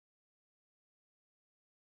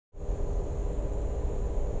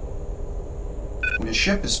a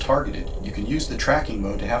ship is targeted, you can use the tracking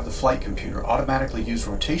mode to have the flight computer automatically use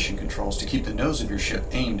rotation controls to keep the nose of your ship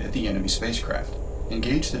aimed at the enemy spacecraft.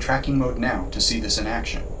 Engage the tracking mode now to see this in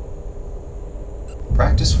action.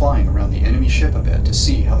 Practice flying around the enemy ship a bit to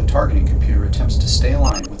see how the targeting computer attempts to stay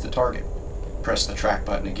aligned with the target. Press the track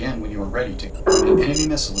button again when you are ready to. When an enemy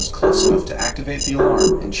missile is close enough to activate the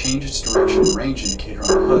alarm and change its direction and range indicator on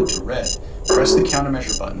the HUD to red, press the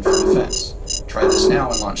countermeasure button for defense. Try this now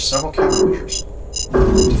and launch several countermeasures.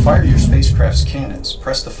 To fire your spacecraft's cannons,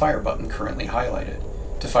 press the fire button currently highlighted.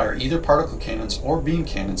 To fire either particle cannons or beam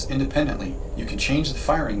cannons independently, you can change the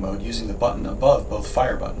firing mode using the button above both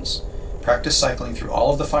fire buttons. Practice cycling through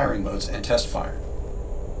all of the firing modes and test fire.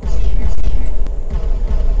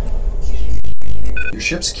 Your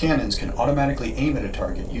ship's cannons can automatically aim at a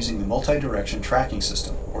target using the Multi-Direction Tracking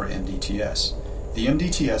System, or MDTS. The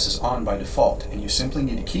MDTS is on by default, and you simply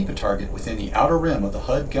need to keep a target within the outer rim of the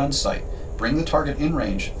HUD gun sight, bring the target in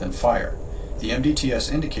range, then fire. The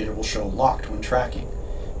MDTS indicator will show locked when tracking.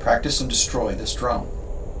 Practice and destroy this drone.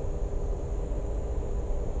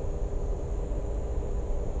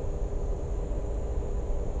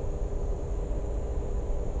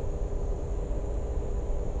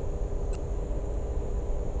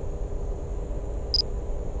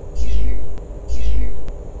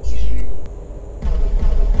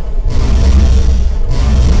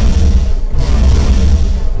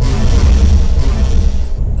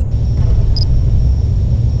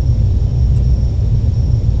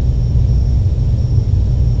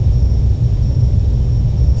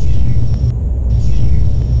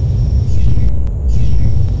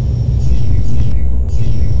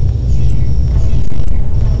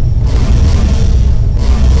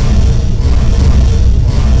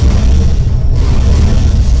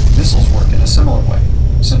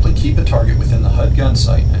 Keep a target within the HUD gun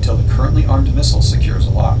sight until the currently armed missile secures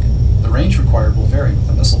a lock. The range required will vary with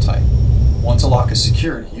the missile type. Once a lock is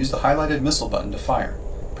secured, use the highlighted missile button to fire.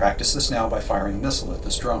 Practice this now by firing a missile at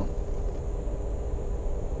this drone.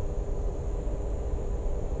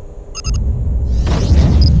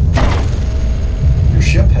 Your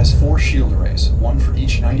ship has 4 shield arrays, one for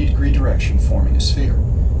each 90-degree direction forming a sphere.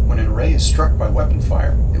 When an array is struck by weapon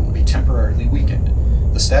fire, it will be temporarily weakened.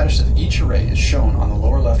 The status of each array is shown on the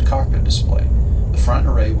lower left cockpit display. The front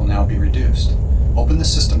array will now be reduced. Open the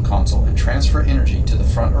system console and transfer energy to the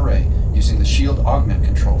front array using the shield augment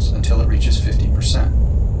controls until it reaches 50%.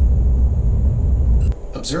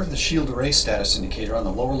 Observe the shield array status indicator on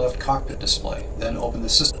the lower left cockpit display, then open the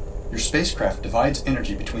system. Your spacecraft divides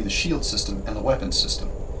energy between the shield system and the weapons system.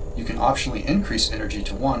 You can optionally increase energy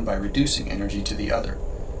to one by reducing energy to the other.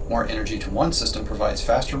 More energy to one system provides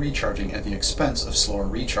faster recharging at the expense of slower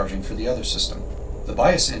recharging for the other system. The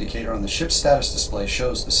bias indicator on the ship's status display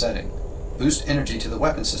shows the setting. Boost energy to the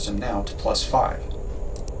weapon system now to +5.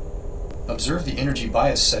 Observe the energy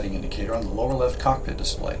bias setting indicator on the lower left cockpit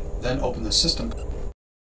display, then open the system.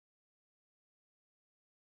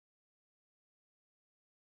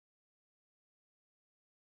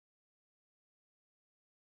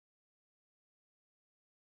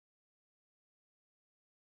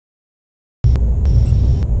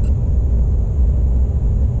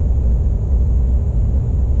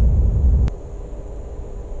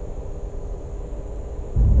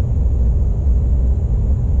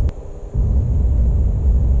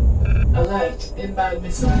 Alert, inbound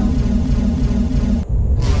missile.